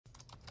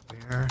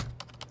Where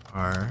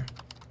are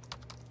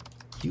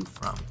you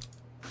from?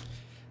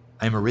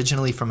 I'm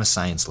originally from a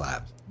science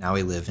lab. Now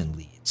I live in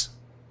Leeds.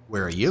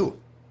 Where are you?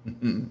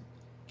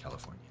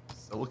 California.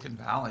 Silicon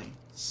Valley.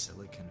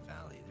 Silicon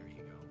Valley. There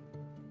you go.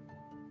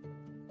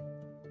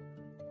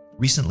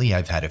 Recently,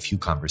 I've had a few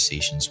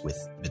conversations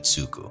with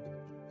Mitsuku.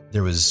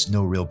 There was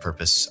no real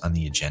purpose on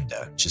the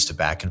agenda, just a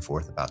back and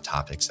forth about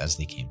topics as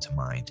they came to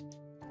mind.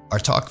 Our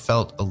talk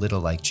felt a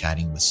little like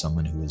chatting with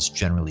someone who was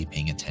generally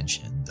paying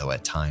attention, though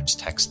at times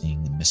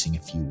texting and missing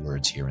a few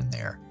words here and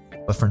there.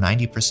 But for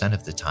 90%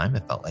 of the time,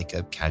 it felt like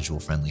a casual,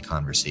 friendly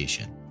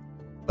conversation.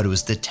 But it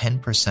was the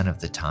 10% of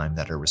the time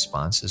that our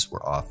responses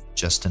were off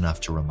just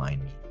enough to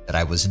remind me that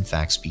I was in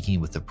fact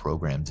speaking with a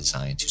program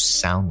designed to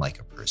sound like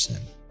a person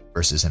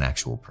versus an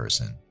actual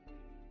person.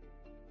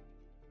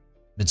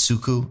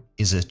 Mitsuku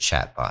is a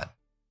chatbot,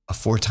 a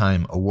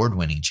 4-time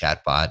award-winning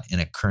chatbot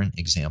and a current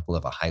example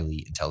of a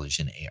highly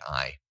intelligent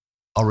AI.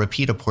 I'll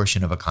repeat a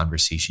portion of a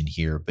conversation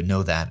here, but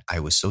know that I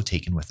was so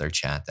taken with our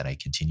chat that I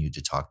continued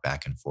to talk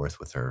back and forth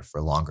with her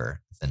for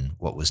longer than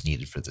what was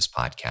needed for this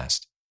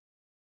podcast.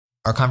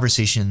 Our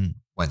conversation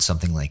went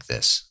something like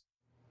this.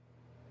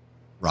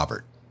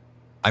 Robert,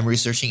 I'm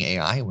researching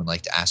AI and would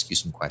like to ask you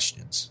some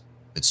questions.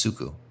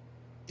 Mitsuku,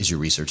 is your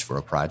research for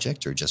a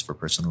project or just for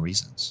personal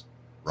reasons?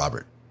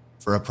 Robert,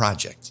 for a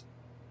project.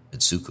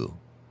 Mitsuku,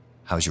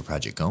 how's your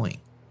project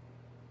going?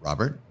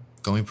 Robert,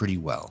 going pretty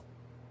well.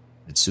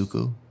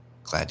 Mitsuku,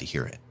 glad to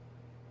hear it.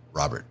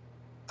 Robert,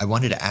 I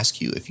wanted to ask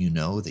you if you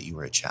know that you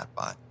are a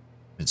chatbot.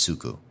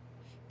 Mitsuku,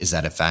 is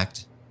that a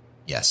fact?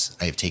 Yes,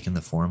 I have taken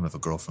the form of a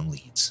girl from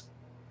Leeds.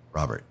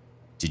 Robert,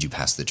 did you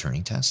pass the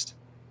Turing test?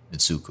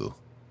 Mitsuku,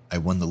 I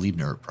won the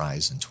Leibniz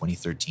Prize in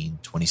 2013,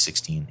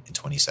 2016, and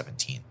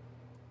 2017.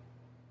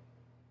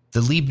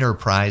 The Leibniz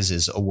Prize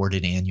is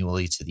awarded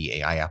annually to the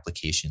AI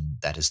application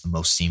that is the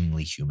most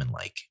seemingly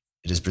human-like.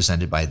 It is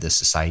presented by the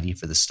Society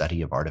for the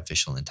Study of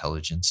Artificial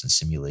Intelligence and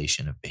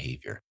Simulation of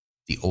Behavior,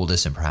 the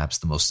oldest and perhaps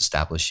the most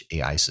established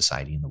AI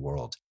society in the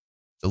world.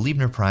 The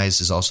Leibniz Prize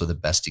is also the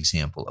best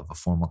example of a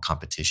formal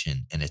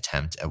competition and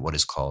attempt at what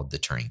is called the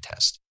Turing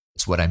test.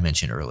 It's what I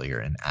mentioned earlier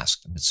and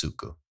asked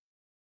Mitsuku.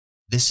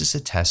 This is a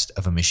test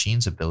of a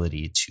machine's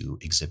ability to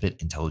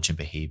exhibit intelligent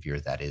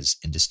behavior that is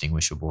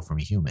indistinguishable from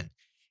a human.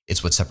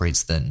 It's what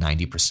separates the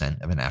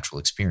 90% of a natural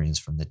experience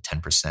from the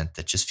 10%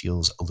 that just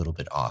feels a little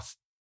bit off.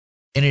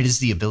 And it is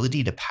the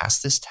ability to pass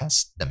this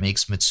test that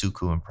makes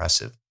Mitsuku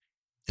impressive.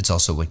 It's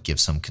also what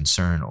gives some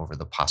concern over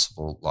the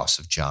possible loss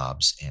of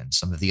jobs and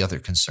some of the other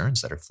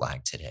concerns that are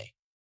flagged today.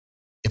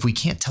 If we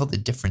can't tell the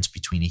difference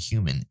between a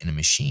human and a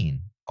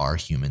machine, are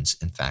humans,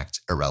 in fact,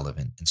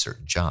 irrelevant in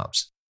certain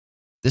jobs?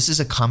 This is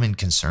a common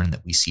concern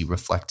that we see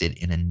reflected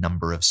in a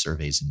number of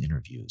surveys and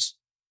interviews.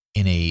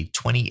 In a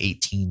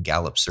 2018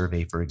 Gallup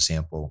survey, for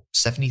example,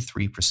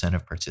 73%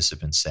 of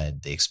participants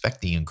said they expect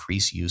the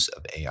increased use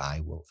of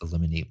AI will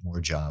eliminate more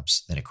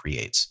jobs than it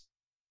creates.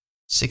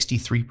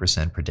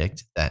 63%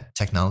 predict that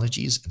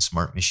technologies and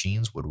smart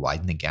machines would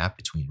widen the gap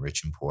between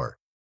rich and poor.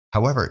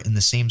 However, in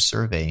the same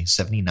survey,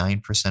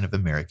 79% of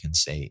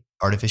Americans say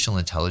artificial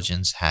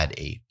intelligence had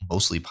a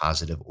mostly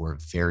positive or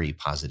very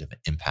positive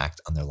impact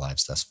on their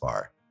lives thus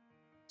far.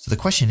 So the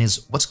question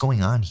is, what's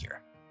going on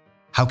here?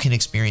 How can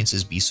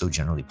experiences be so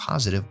generally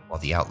positive while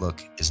the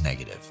outlook is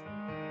negative?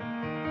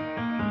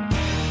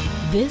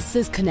 This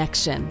is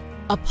Connection,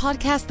 a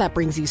podcast that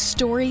brings you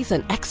stories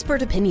and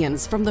expert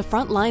opinions from the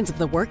front lines of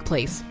the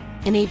workplace,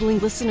 enabling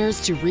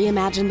listeners to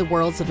reimagine the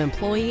worlds of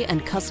employee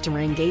and customer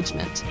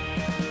engagement.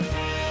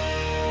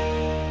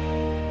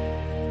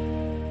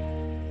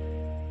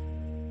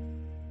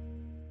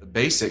 The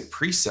basic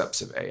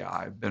precepts of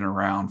AI have been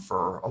around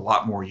for a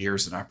lot more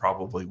years than I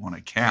probably want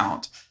to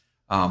count.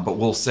 But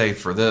we'll say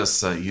for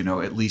this,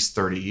 at least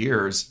 30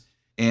 years.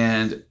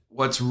 And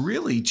what's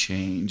really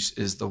changed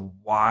is the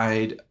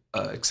wide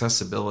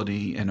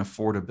accessibility and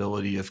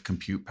affordability of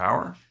compute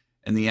power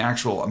and the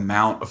actual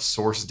amount of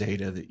source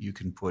data that you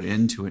can put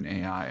into an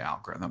AI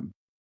algorithm.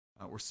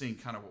 We're seeing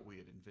kind of what we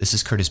had envisioned. This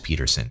is Curtis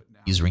Peterson.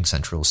 He's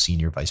RingCentral's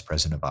Senior Vice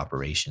President of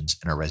Operations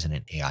and our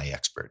resident AI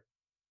expert.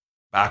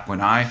 Back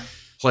when I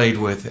played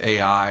with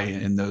AI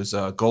in those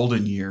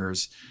golden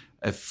years,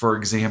 for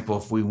example,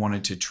 if we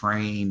wanted to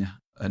train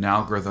an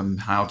algorithm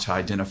how to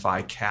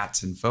identify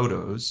cats in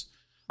photos,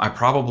 I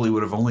probably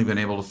would have only been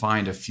able to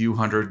find a few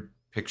hundred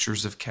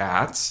pictures of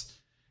cats.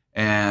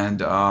 And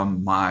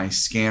my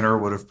scanner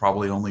would have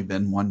probably only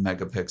been 1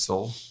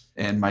 megapixel.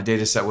 And my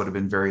data set would have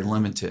been very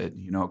limited.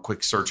 A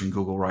quick search in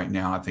Google right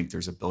now, I think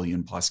there's 1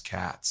 billion plus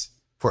cats.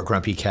 Poor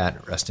grumpy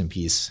cat, rest in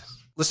peace.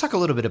 Let's talk a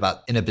little bit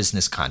about in a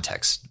business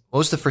context. What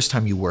was the first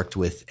time you worked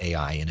with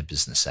AI in a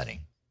business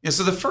setting? Yeah,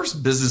 so the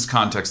first business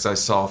context I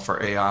saw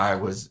for AI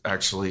was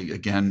actually,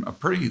 again, a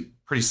pretty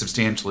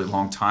substantially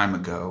long time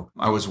ago.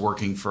 I was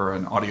working for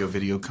an audio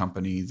video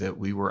company that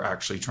we were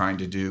actually trying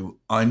to do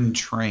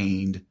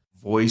untrained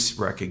voice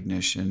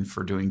recognition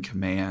for doing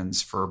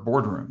commands for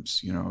boardrooms,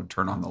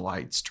 turn on the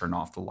lights, turn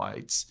off the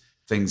lights.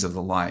 things of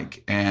the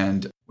like.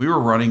 And we were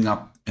running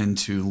up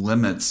into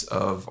limits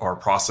of our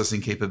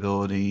processing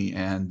capability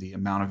and the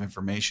amount of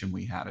information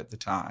we had at the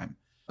time.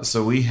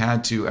 So we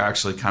had to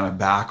actually kind of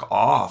back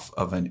off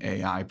of an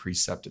AI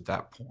precept at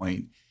that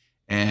point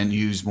and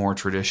use more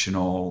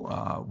traditional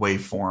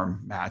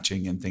waveform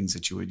matching and things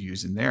that you would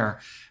use in there.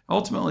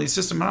 Ultimately, the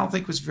system I don't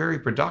think was very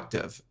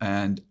productive.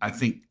 And I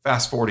think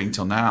fast forwarding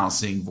till now,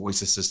 seeing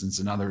voice assistants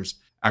and others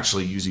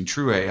actually using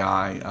true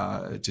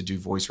AI to do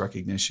voice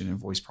recognition and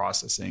voice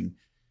processing,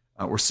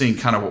 we're seeing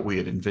kind of what we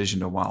had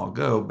envisioned a while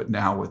ago, but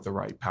now with the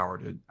right power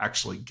to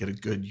actually get a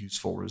good,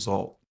 useful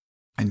result.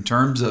 In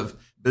terms of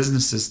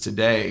businesses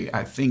today,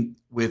 I think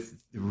with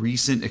the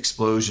recent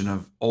explosion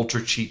of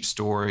ultra cheap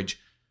storage,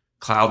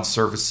 cloud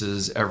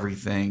services,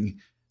 everything,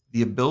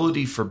 the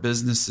ability for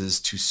businesses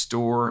to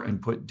store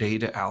and put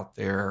data out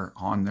there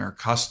on their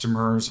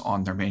customers,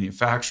 on their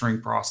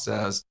manufacturing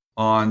process,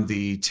 on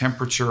the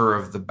temperature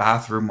of the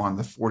bathroom on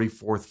the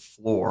 44th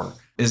floor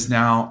is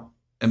now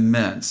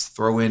immense.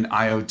 Throw in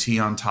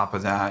IoT on top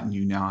of that, and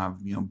you now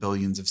have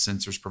billions of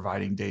sensors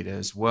providing data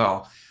as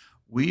well.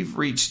 We've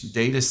reached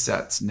data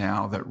sets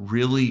now that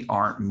really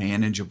aren't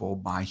manageable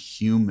by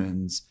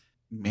humans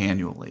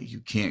manually. You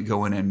can't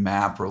go in and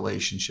map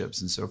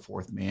relationships and so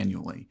forth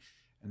manually.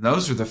 And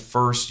those are the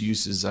first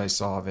uses I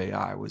saw of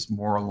AI, was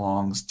more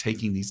along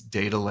taking these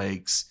data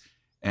lakes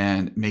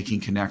and making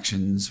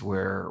connections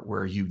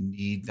where you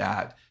need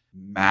that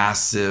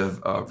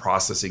massive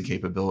processing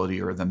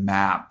capability, or the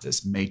map,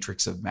 this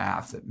matrix of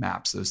math that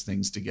maps those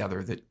things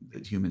together that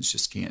humans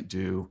just can't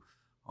do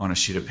on a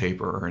sheet of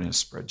paper or in a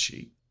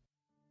spreadsheet.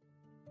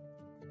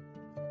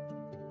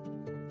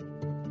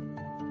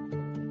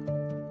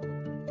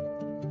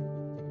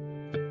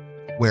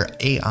 Where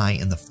AI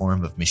in the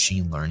form of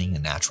machine learning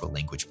and natural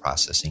language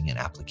processing and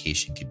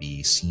application can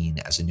be seen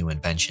as a new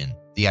invention,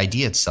 the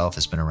idea itself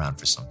has been around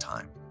for some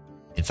time.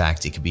 In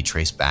fact, it can be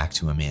traced back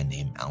to a man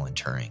named Alan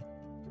Turing.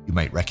 You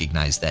might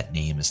recognize that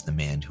name as the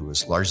man who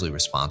was largely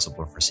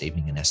responsible for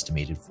saving an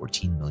estimated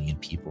 14 million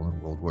people in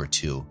World War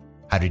II.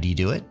 How did he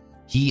do it?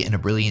 He and a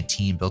brilliant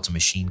team built a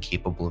machine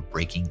capable of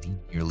breaking the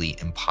nearly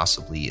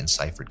impossibly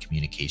enciphered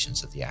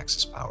communications of the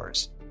Axis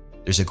powers.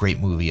 There's a great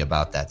movie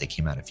about that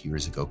came out a few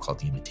years ago called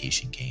The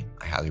Imitation Game.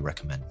 I highly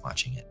recommend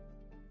watching it.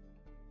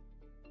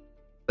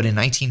 But in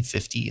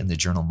 1950, in the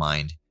journal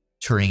Mind,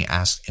 Turing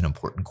asked an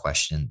important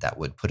question that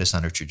would put us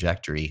on a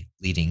trajectory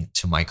leading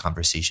to my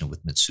conversation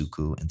with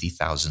Mitsuku and the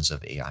thousands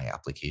of AI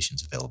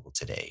applications available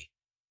today.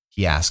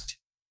 He asked,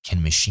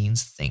 can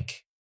machines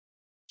think?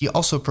 He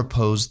also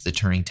proposed the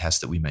Turing test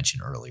that we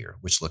mentioned earlier,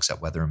 which looks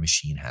at whether a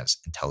machine has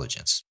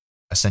intelligence.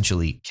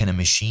 Essentially, can a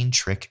machine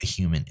trick a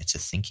human into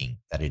thinking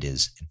that it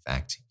is, in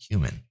fact,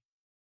 human?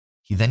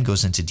 He then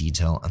goes into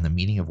detail on the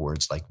meaning of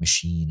words like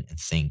machine and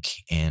think,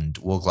 and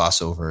we'll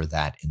gloss over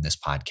that in this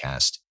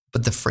podcast.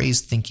 But the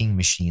phrase thinking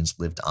machines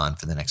lived on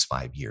for the next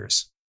 5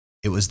 years.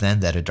 It was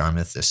then that a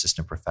Dartmouth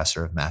assistant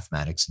professor of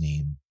mathematics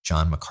named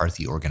John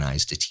McCarthy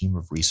organized a team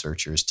of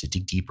researchers to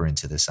dig deeper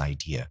into this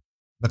idea.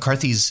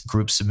 McCarthy's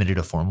group submitted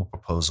a formal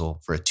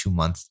proposal for a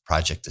 2-month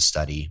project to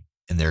study,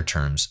 in their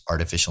terms,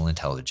 artificial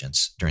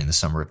intelligence during the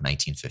summer of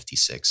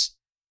 1956.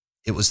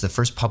 It was the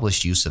first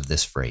published use of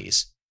this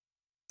phrase.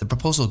 The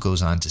proposal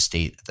goes on to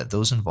state that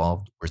those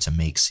involved were to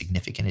make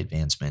significant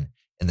advancement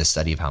in the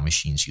study of how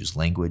machines use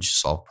language,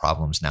 solve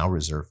problems now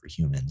reserved for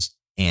humans,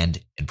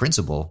 and, in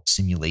principle,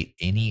 simulate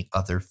any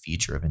other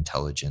feature of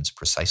intelligence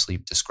precisely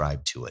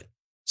described to it.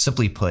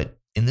 Simply put,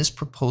 in this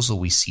proposal,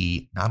 we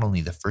see not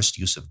only the first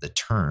use of the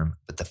term,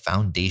 but the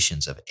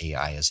foundations of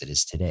AI as it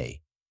is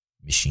today: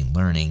 machine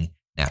learning,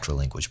 natural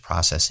language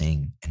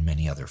processing, and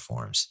many other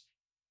forms.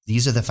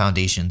 These are the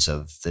foundations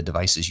of the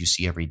devices you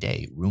see every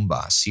day: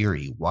 Roomba,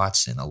 Siri,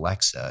 Watson,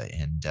 Alexa,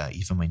 and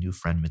even my new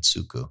friend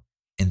Mitsuku.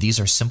 And these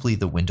are simply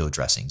the window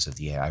dressings of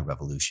the AI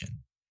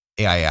revolution.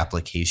 AI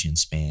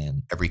applications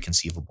span every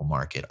conceivable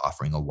market,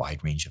 offering a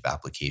wide range of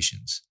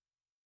applications.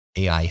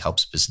 AI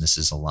helps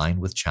businesses align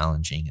with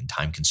challenging and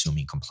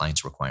time-consuming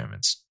compliance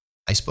requirements.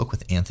 I spoke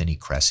with Anthony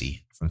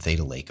Cresci from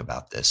Theta Lake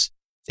about this.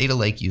 Theta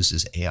Lake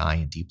uses AI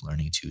and deep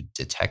learning to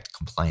detect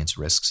compliance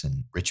risks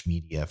in rich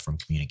media from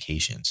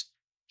communications.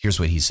 Here's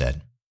what he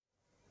said.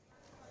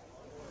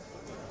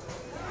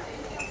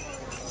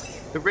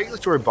 The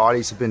regulatory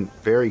bodies have been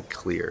very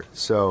clear.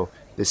 So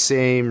the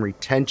same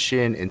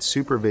retention and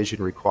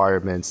supervision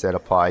requirements that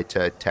apply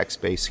to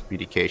text-based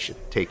communication,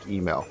 take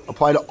email,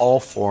 apply to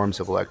all forms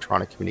of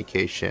electronic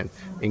communication,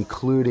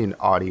 including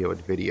audio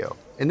and video.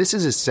 And this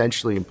is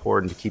essentially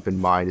important to keep in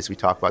mind as we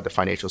talk about the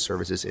financial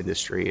services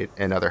industry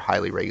and other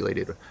highly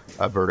regulated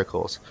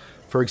verticals.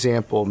 For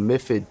example,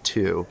 MiFID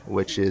II,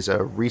 which is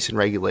a recent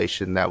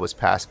regulation that was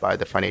passed by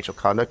the Financial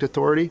Conduct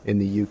Authority in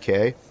the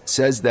UK,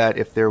 says that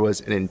if there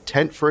was an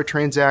intent for a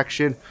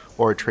transaction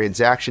or a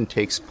transaction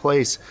takes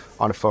place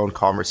on a phone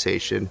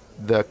conversation,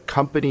 the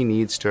company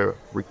needs to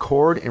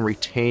record and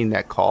retain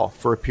that call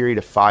for a period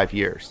of 5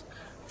 years.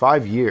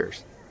 5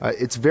 years.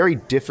 It's very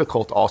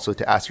difficult also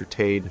to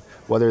ascertain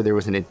whether there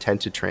was an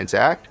intent to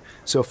transact.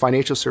 So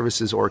financial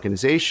services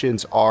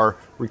organizations are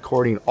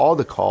recording all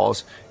the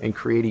calls and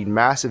creating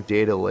massive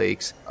data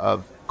lakes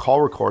of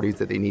call recordings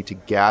that they need to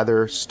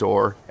gather,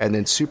 store, and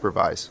then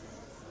supervise.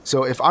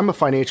 So if I'm a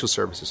financial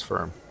services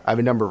firm, I have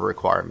a number of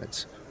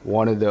requirements.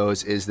 One of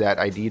those is that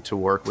I need to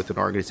work with an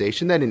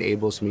organization that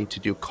enables me to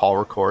do call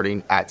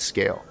recording at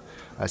scale.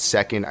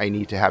 Second, I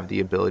need to have the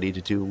ability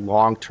to do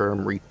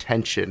long-term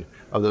retention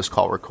of those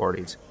call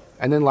recordings.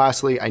 And then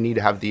lastly, I need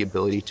to have the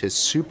ability to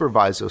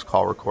supervise those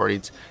call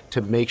recordings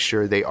to make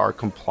sure they are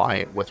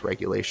compliant with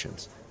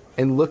regulations.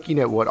 And looking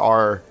at what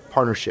our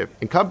partnership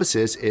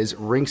encompasses is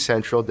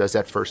RingCentral does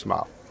that first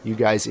mile. You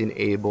guys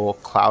enable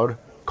cloud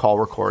call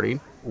recording.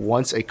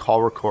 Once a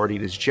call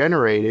recording is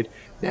generated,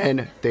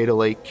 then Data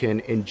Lake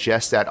can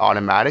ingest that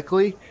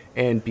automatically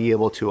and be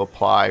able to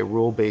apply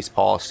rule-based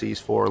policies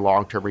for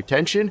long-term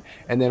retention,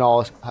 and then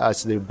also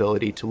has the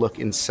ability to look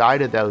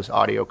inside of those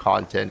audio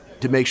content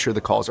to make sure the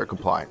calls are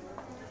compliant.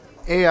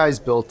 AI is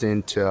built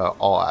into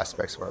all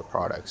aspects of our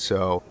product.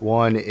 So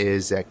one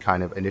is that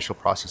kind of initial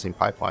processing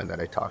pipeline that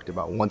I talked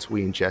about. Once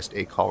we ingest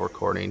a call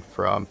recording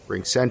from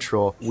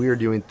RingCentral, we are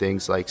doing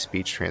things like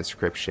speech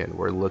transcription.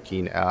 We're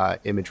looking at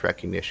image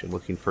recognition,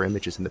 looking for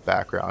images in the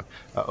background,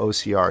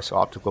 OCR, so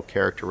optical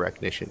character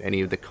recognition,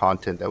 any of the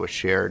content that was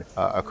shared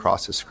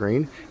across the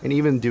screen, and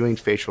even doing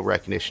facial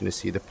recognition to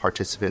see the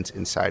participants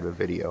inside of a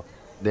video.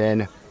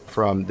 Then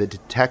from the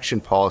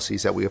detection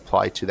policies that we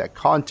apply to that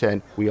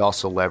content, we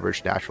also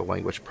leverage natural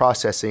language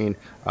processing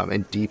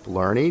and deep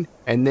learning,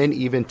 and then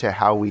even to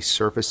how we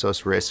surface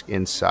those risks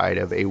inside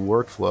of a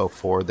workflow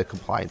for the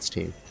compliance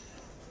team.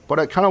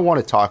 But I kind of want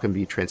to talk and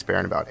be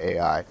transparent about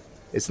AI.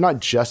 It's not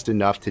just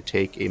enough to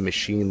take a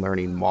machine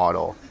learning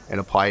model and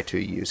apply it to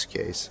a use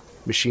case.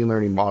 Machine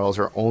learning models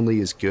are only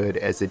as good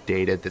as the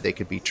data that they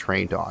could be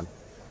trained on.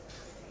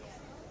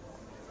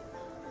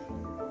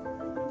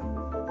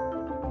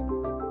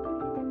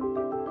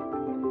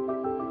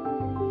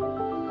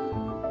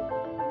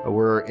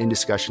 We're in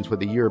discussions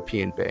with a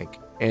European bank,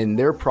 and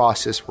their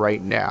process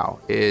right now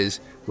is,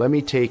 let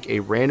me take a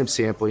random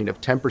sampling of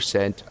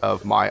 10%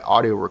 of my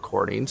audio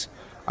recordings.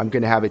 I'm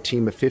going to have a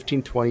team of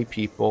 15, 20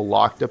 people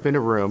locked up in a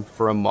room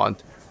for a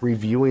month,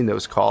 reviewing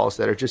those calls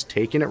that are just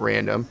taken at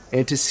random,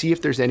 and to see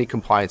if there's any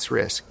compliance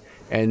risk.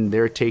 And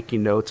they're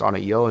taking notes on a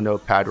yellow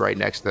notepad right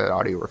next to that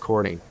audio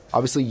recording.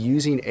 Obviously,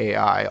 using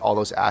AI, all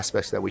those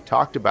aspects that we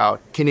talked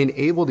about, can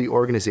enable the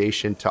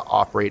organization to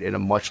operate at a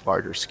much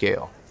larger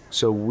scale.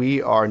 So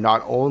we are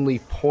not only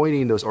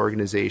pointing those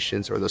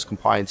organizations or those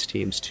compliance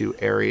teams to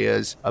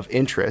areas of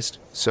interest.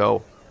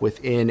 So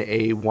within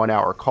a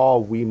 1-hour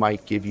call, we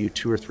might give you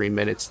 2 or 3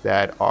 minutes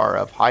that are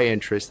of high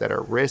interest, that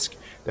are risk,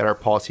 that our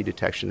policy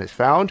detection has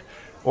found,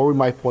 or we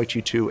might point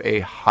you to a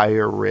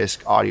higher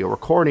risk audio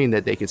recording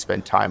that they can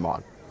spend time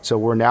on. So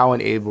we're now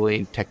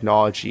enabling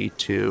technology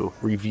to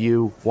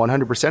review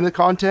 100% of the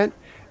content,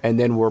 and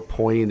then we're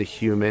pointing the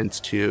humans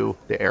to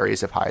the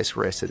areas of highest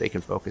risk that they can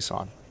focus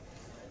on.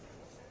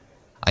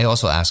 I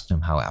also asked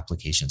him how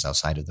applications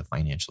outside of the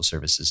financial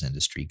services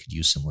industry could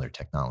use similar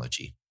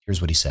technology. Here's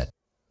what he said.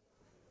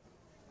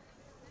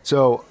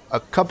 So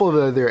a couple of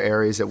other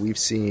areas that we've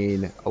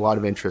seen a lot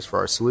of interest for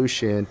our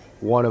solution,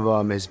 one of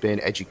them has been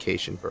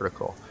education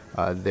vertical.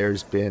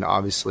 There's been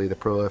obviously the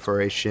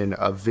proliferation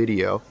of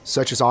video,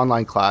 such as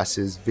online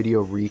classes,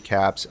 video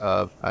recaps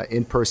of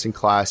in-person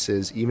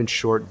classes, even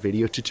short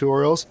video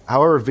tutorials.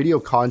 However, video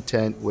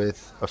content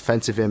with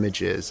offensive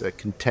images,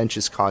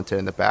 contentious content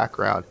in the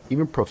background,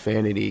 even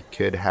profanity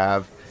could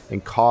have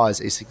and cause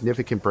a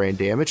significant brand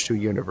damage to a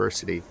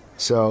university.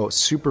 So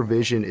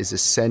supervision is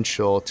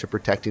essential to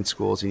protecting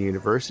schools and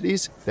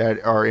universities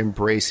that are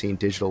embracing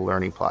digital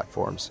learning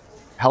platforms.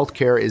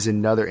 Healthcare is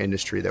another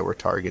industry that we're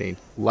targeting.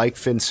 Like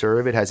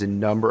FinServ, it has a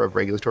number of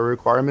regulatory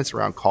requirements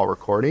around call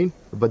recording,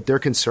 but they're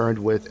concerned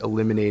with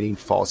eliminating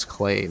false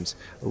claims,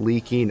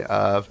 leaking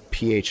of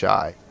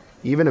PHI,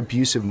 even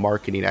abusive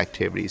marketing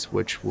activities,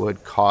 which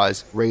would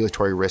cause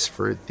regulatory risk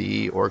for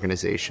the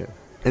organization.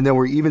 And then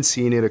we're even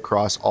seeing it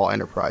across all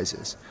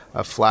enterprises,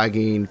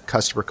 flagging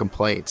customer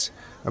complaints,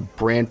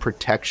 brand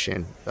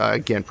protection,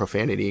 again,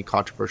 profanity and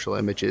controversial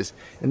images,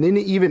 and then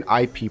even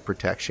IP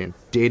protection,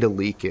 data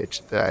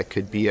leakage that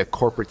could be a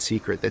corporate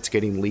secret that's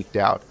getting leaked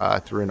out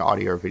through an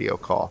audio or video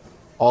call.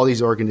 All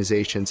these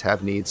organizations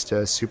have needs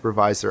to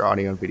supervise their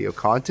audio and video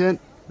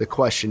content. The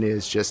question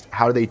is just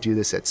how do they do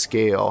this at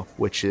scale,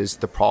 which is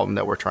the problem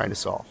that we're trying to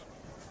solve.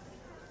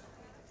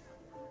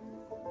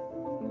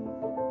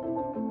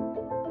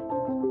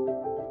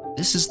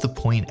 This is the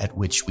point at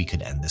which we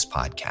could end this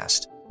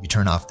podcast. You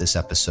turn off this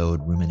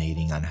episode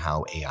ruminating on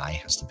how AI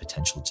has the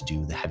potential to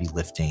do the heavy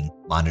lifting,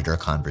 monitor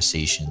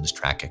conversations,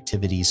 track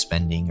activities,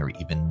 spending, or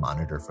even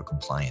monitor for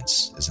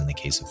compliance, as in the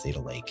case of Theta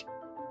Lake.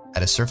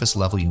 At a surface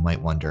level, you might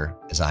wonder,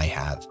 as I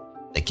have,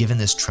 that given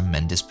this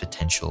tremendous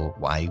potential,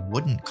 why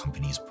wouldn't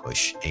companies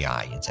push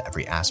AI into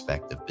every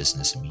aspect of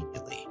business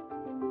immediately?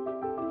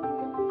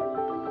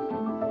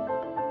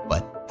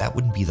 But that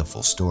wouldn't be the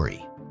full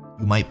story.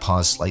 You might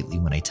pause slightly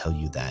when I tell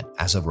you that,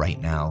 as of right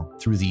now,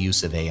 through the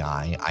use of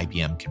AI,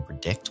 IBM can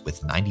predict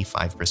with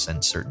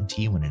 95%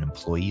 certainty when an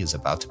employee is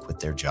about to quit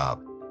their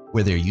job.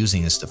 Where they're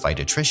using this to fight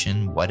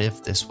attrition, what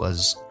if this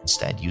was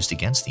instead used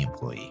against the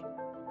employee?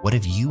 What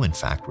if you, in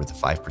fact, were the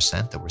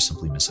 5% that were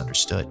simply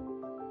misunderstood?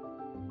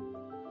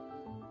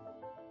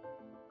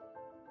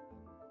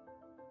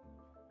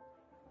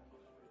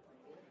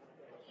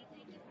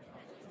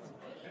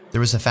 There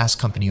was a Fast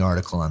Company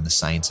article on the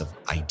science of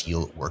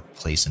ideal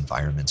workplace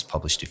environments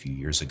published a few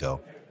years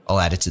ago. I'll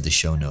add it to the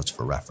show notes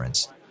for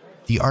reference.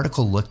 The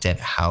article looked at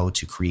how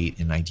to create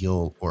an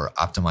ideal or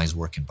optimized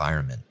work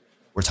environment.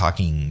 We're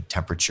talking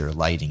temperature,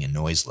 lighting, and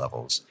noise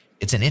levels.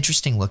 It's an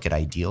interesting look at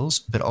ideals,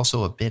 but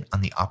also a bit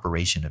on the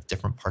operation of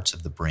different parts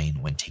of the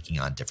brain when taking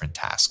on different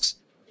tasks.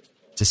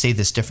 To say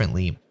this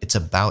differently, it's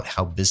about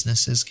how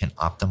businesses can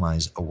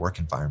optimize a work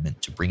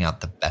environment to bring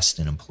out the best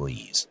in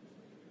employees.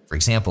 For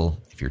example,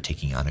 if you're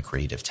taking on a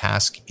creative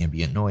task,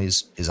 ambient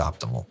noise is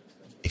optimal.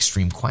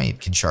 Extreme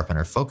quiet can sharpen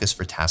our focus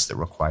for tasks that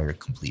require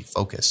complete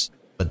focus,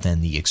 but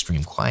then the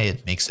extreme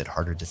quiet makes it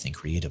harder to think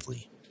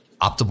creatively.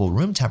 Optimal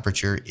room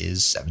temperature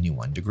is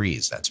 71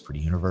 degrees. That's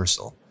pretty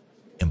universal.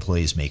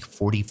 Employees make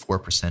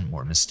 44%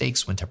 more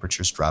mistakes when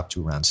temperatures drop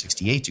to around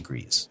 68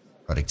 degrees.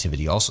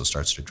 Productivity also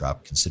starts to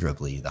drop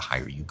considerably the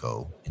higher you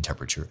go in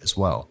temperature as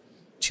well.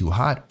 Too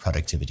hot,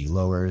 productivity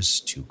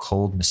lowers. Too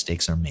cold,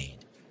 mistakes are made.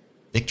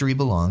 Victory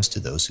belongs to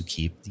those who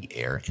keep the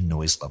air and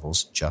noise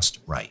levels just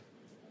right.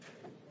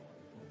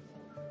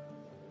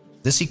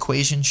 This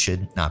equation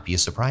should not be a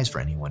surprise for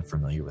anyone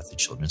familiar with the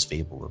children's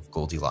fable of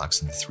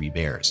Goldilocks and the Three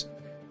Bears.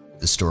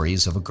 The story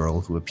is of a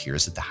girl who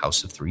appears at the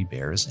house of three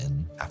bears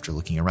and, after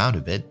looking around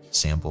a bit,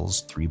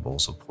 samples 3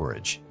 bowls of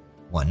porridge.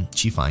 One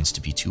she finds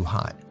to be too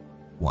hot,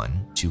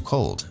 one too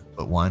cold,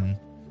 but one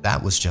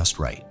that was just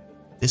right.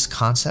 This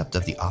concept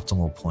of the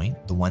optimal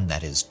point, the one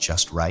that is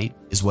just right,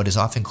 is what is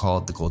often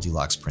called the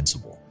Goldilocks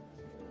principle.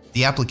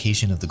 The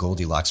application of the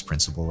Goldilocks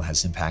principle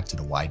has impacted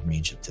a wide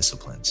range of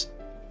disciplines.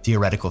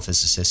 Theoretical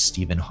physicist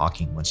Stephen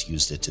Hawking once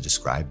used it to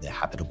describe the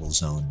habitable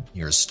zone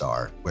near a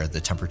star, where the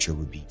temperature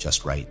would be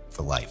just right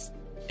for life.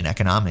 In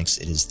economics,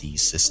 it is the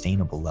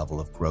sustainable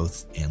level of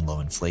growth and low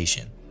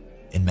inflation.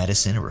 In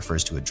medicine, it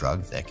refers to a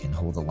drug that can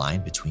hold the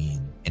line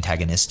between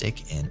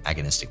antagonistic and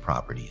agonistic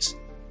properties.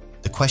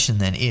 The question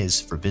then is,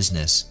 for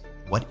business,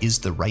 what is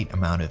the right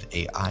amount of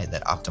AI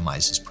that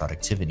optimizes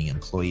productivity in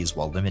employees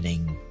while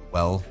limiting,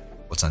 well,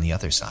 what's on the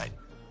other side?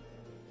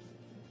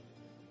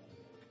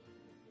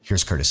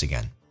 Here's Curtis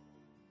again.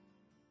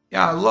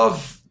 Yeah, I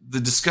love the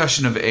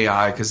discussion of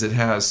AI because it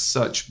has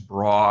such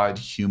broad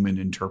human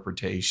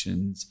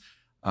interpretations.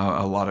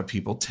 A lot of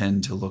people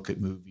tend to look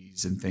at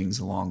movies and things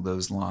along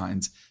those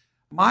lines.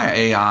 My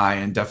AI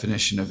and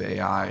definition of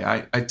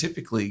AI, I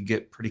typically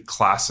get pretty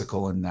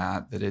classical in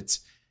that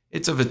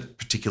it's of a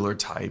particular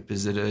type.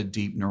 Is it a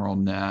deep neural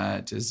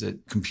net? Is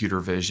it computer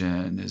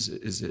vision?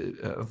 Is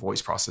it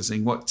voice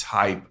processing? What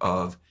type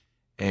of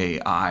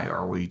AI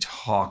are we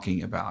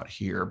talking about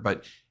here?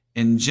 But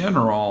in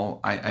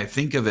general, I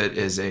think of it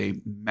as a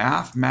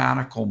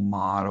mathematical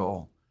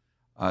model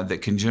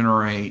that can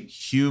generate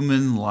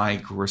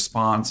human-like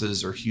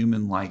responses or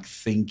human-like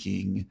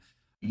thinking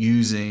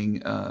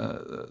using,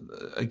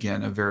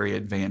 again, a very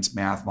advanced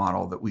math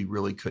model that we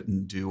really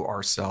couldn't do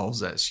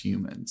ourselves as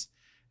humans.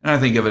 And I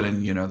think of it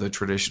in, the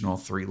traditional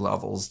 3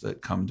 levels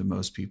that come to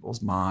most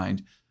people's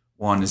mind.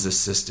 One is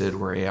assisted,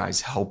 where AI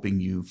is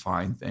helping you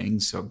find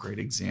things. So a great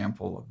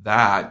example of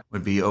that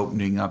would be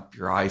opening up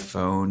your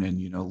iPhone and,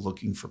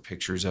 looking for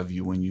pictures of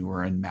you when you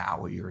were in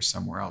Maui or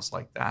somewhere else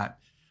like that.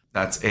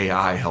 That's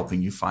AI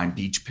helping you find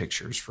beach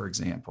pictures, for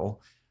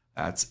example.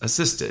 That's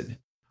assisted.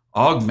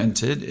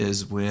 Augmented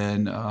is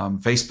when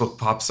Facebook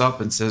pops up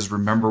and says,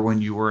 remember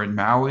when you were in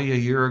Maui a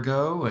year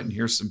ago? And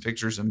here's some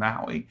pictures of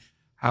Maui.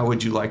 How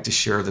would you like to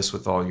share this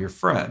with all your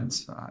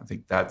friends? I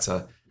think that's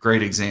a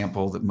great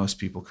example that most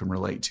people can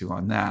relate to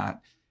on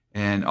that.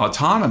 And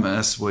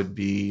autonomous would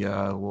be,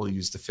 we'll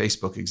use the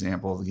Facebook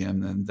example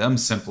again, and them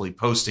simply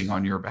posting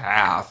on your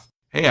behalf,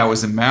 hey, I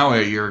was in Maui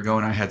a year ago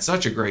and I had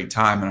such a great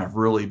time and I've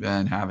really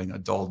been having a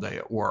dull day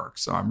at work.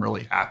 So I'm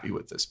really happy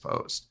with this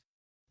post.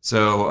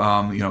 So,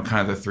 kind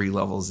of the 3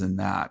 levels in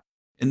that.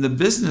 In the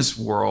business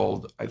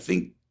world, I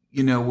think,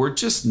 we're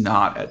just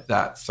not at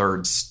that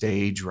 3rd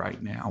stage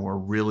right now. We're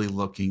really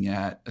looking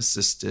at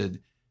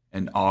assisted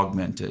and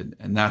augmented,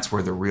 and that's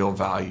where the real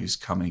value is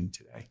coming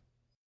today.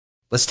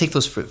 Let's take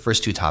those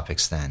first 2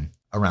 topics then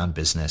around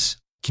business.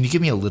 Can you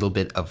give me a little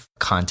bit of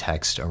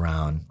context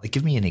around,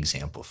 give me an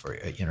example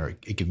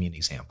give me an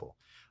example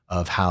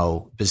of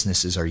how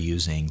businesses are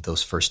using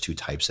those first 2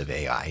 types of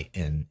AI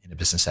in a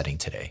business setting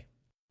today?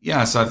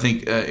 Yeah, so I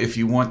think if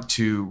you want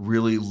to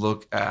really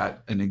look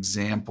at an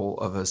example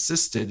of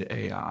assisted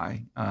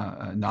AI,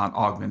 not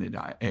augmented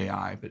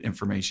AI, but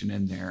information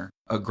in there,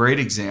 a great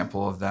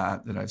example of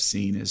that I've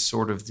seen is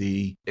sort of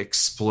the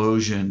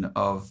explosion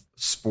of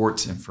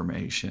sports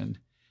information.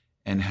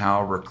 and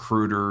how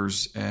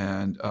recruiters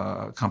and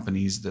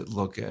companies that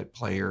look at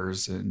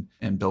players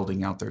and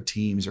building out their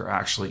teams are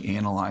actually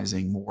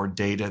analyzing more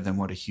data than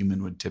what a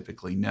human would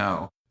typically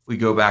know. If we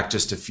go back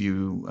just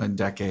a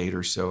decade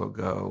or so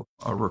ago,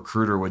 a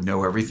recruiter would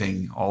know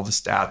everything, all the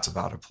stats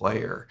about a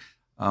player.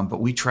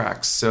 But we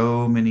track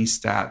so many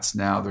stats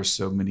now. There's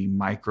so many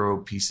micro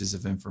pieces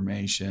of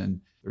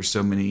information. There's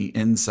so many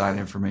inside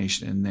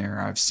information in there.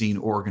 I've seen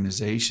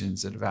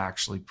organizations that have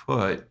actually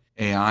put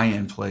AI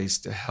in place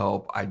to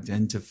help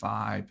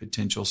identify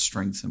potential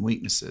strengths and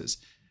weaknesses.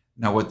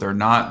 Now, what they're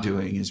not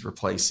doing is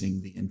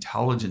replacing the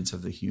intelligence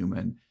of the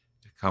human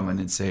to come in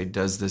and say,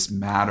 does this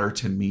matter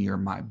to me or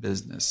my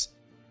business?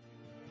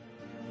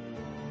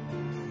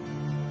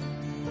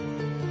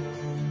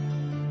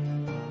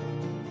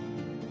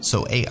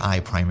 So AI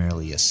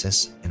primarily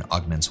assists and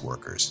augments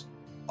workers,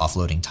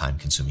 offloading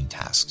time-consuming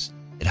tasks.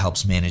 It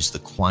helps manage the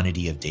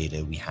quantity of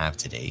data we have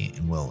today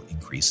and will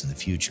increase in the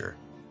future.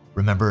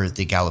 Remember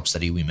the Gallup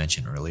study we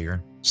mentioned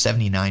earlier?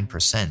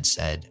 79%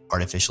 said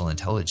artificial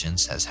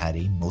intelligence has had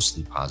a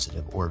mostly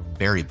positive or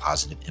very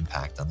positive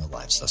impact on their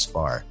lives thus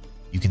far.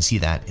 You can see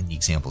that in the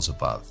examples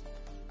above.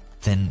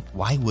 Then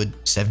why would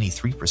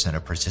 73%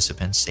 of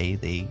participants say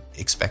they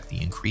expect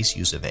the increased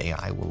use of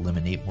AI will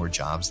eliminate more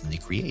jobs than they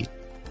create?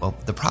 Well,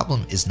 the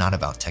problem is not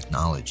about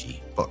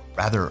technology, but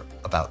rather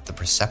about the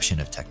perception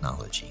of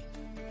technology.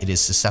 It is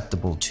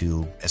susceptible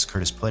to, as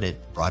Curtis put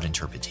it, broad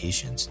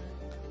interpretations.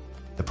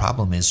 The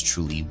problem is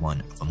truly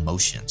one of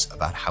emotions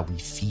about how we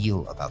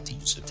feel about the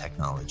use of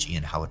technology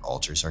and how it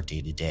alters our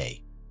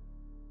day-to-day.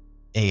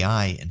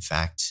 AI, in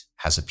fact,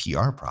 has a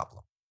PR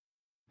problem.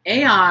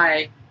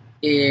 AI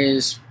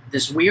is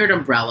this weird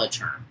umbrella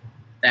term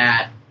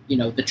that,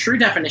 the true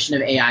definition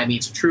of AI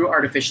means true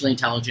artificially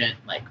intelligent,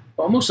 like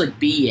almost like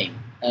being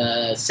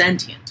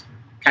sentient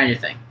kind of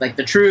thing, like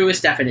the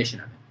truest definition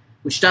of it,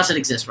 which doesn't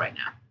exist right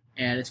now.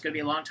 And it's going to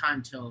be a long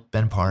time till...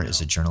 Ben Parr is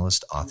a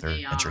journalist, author,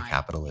 venture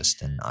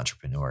capitalist, and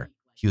entrepreneur.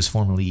 He was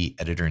formerly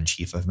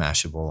editor-in-chief of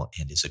Mashable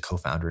and is a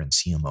co-founder and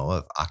CMO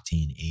of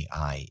Octane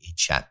AI, a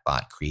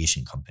chatbot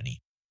creation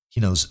company. He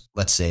knows,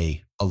 let's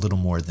say, a little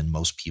more than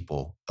most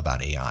people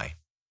about AI.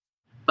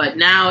 But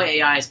now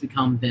AI has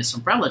become this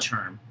umbrella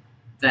term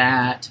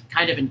that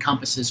kind of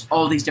encompasses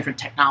all these different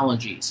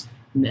technologies,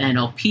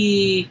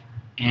 NLP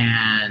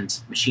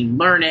and machine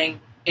learning,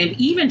 and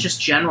even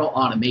just general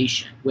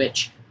automation,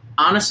 which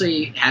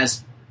honestly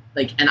has,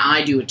 and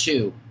I do it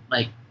too,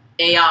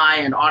 AI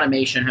and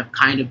automation have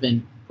kind of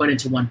been put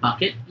into one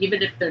bucket,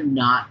 even if they're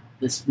not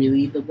the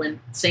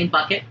same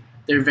bucket.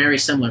 They're very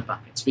similar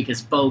buckets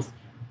because both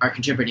are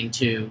contributing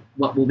to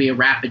what will be a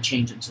rapid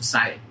change in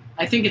society.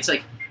 I think it's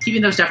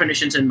keeping those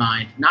definitions in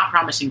mind, not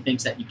promising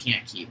things that you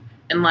can't keep.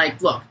 And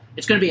look,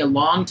 it's going to be a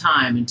long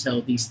time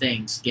until these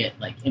things get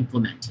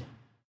implemented.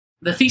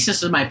 The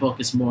thesis of my book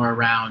is more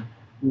around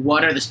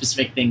what are the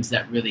specific things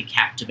that really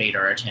captivate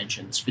our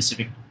attention, the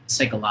specific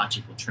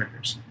psychological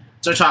triggers.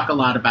 So I talk a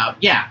lot about,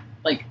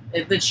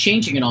 it's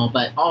changing and all,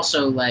 but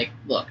also,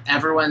 look,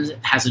 everyone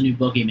has a new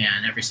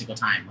boogeyman every single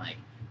time.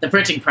 The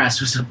printing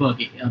press was a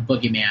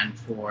boogeyman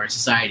for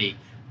society.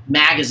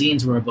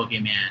 Magazines were a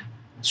boogeyman.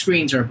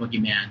 Screens are a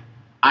boogeyman.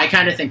 I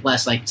kind of think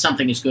less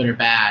something is good or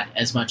bad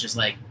as much as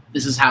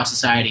this is how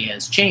society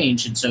has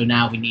changed, and so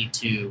now we need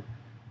to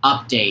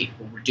update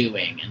what we're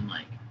doing, and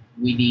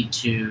we need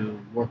to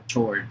work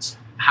towards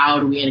how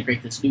do we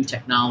integrate this new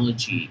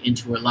technology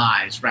into our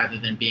lives rather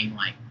than being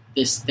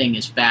this thing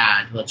is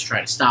bad, let's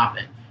try to stop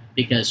it.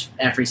 Because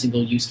every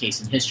single use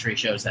case in history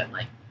shows that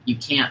you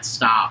can't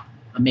stop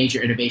a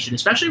major innovation,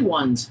 especially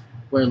ones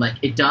where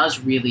it does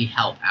really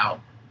help out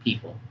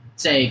people.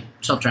 Say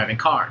self-driving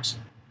cars.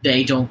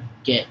 They don't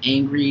get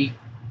angry,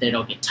 they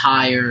don't get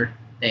tired,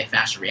 they have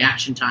faster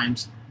reaction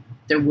times.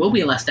 There will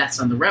be less deaths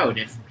on the road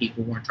if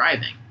people weren't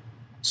driving.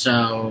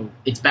 So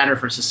it's better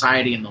for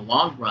society in the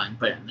long run,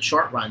 but in the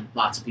short run,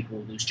 lots of people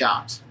will lose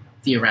jobs,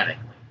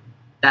 theoretically.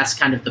 That's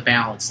kind of the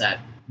balance that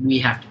we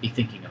have to be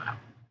thinking about.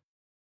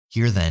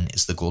 Here then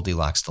is the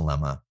Goldilocks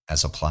dilemma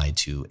as applied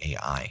to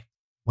AI.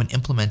 When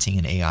implementing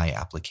an AI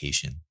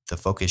application, the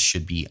focus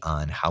should be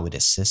on how it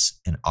assists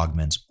and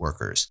augments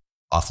workers,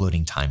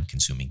 offloading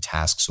time-consuming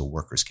tasks so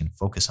workers can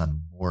focus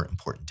on more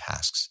important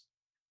tasks.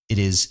 It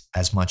is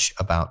as much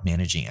about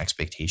managing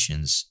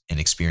expectations and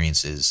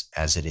experiences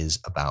as it is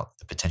about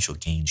the potential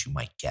gains you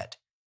might get.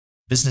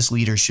 Business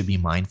leaders should be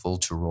mindful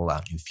to roll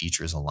out new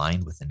features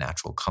aligned with the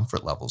natural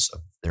comfort levels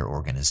of their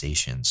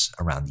organizations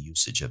around the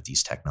usage of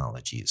these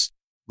technologies.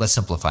 Let's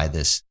simplify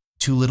this.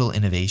 Too little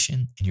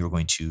innovation, and you're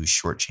going to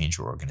shortchange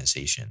your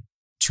organization.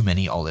 Too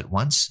many all at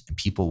once, and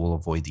people will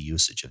avoid the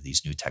usage of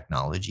these new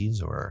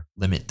technologies or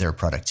limit their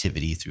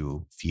productivity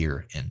through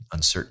fear and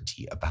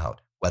uncertainty about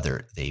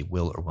whether they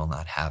will or will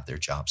not have their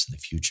jobs in the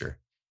future.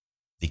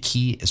 The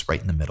key is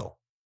right in the middle.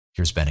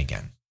 Here's Ben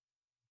again.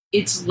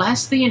 It's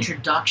less the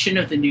introduction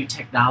of the new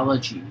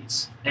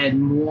technologies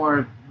and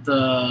more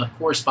the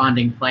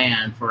corresponding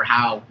plan for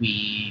how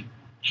we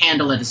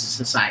handle it as a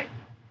society.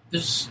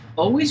 There's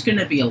always going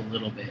to be a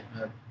little bit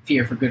of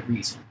fear for good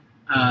reason.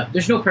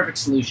 There's no perfect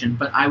solution,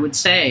 but I would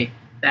say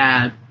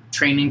that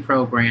training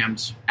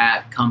programs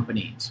at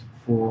companies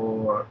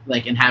for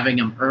like, and having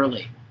them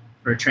early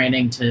for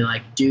training to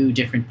like do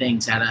different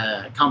things at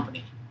a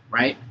company,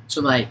 right?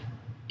 So like,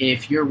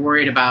 if you're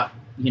worried about,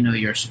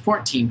 your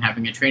support team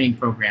having a training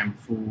program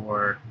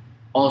for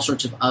all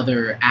sorts of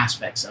other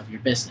aspects of your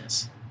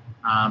business.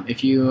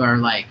 If you are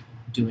like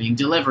doing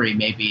delivery,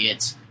 maybe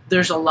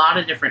there's a lot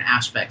of different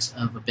aspects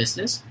of a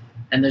business,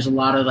 and there's a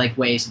lot of like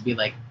ways to be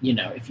like,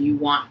 if you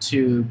want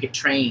to get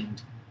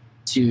trained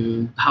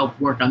to help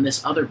work on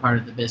this other part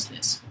of the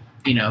business,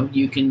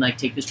 you can like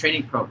take this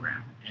training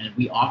program, and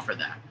we offer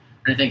that.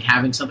 And I think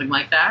having something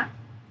like that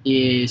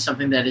is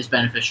something that is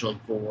beneficial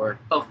for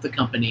both the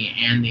company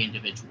and the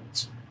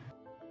individuals.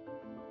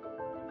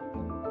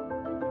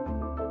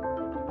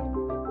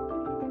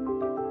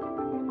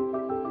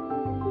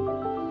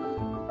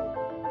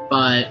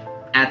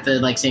 But at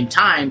the like same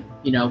time,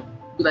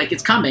 like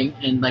it's coming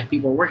and like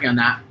people are working on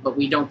that, but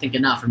we don't think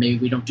enough, or maybe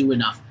we don't do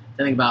enough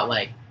to think about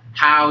like,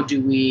 how do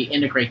we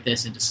integrate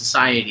this into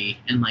society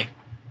and like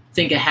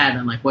think ahead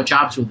on like what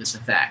jobs will this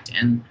affect,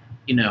 and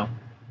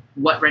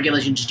what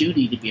regulations do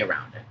need to be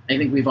around it. I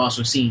think we've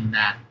also seen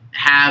that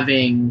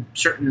having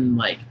certain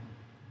like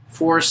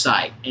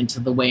foresight into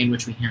the way in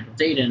which we handle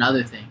data and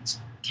other things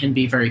can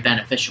be very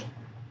beneficial.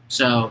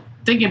 So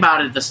thinking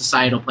about it, the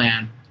societal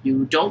plan,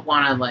 you don't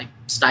want to like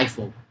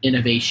stifle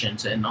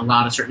innovations, and a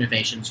lot of certain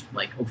innovations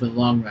like over the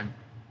long run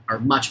are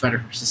much better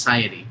for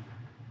society.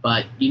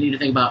 But you need to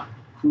think about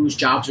whose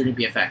jobs are going to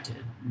be affected,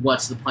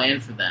 what's the plan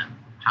for them,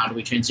 how do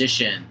we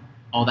transition,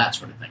 all that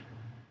sort of thing.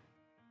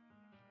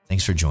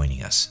 Thanks for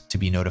joining us. To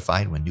be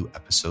notified when new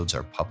episodes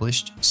are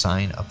published,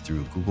 sign up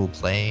through Google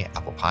Play,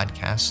 Apple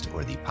Podcast,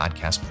 or the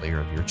podcast player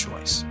of your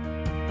choice.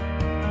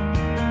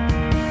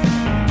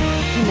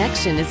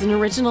 Connection is an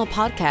original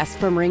podcast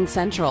from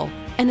RingCentral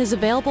and is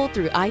available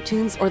through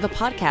iTunes or the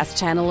podcast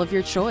channel of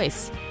your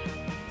choice.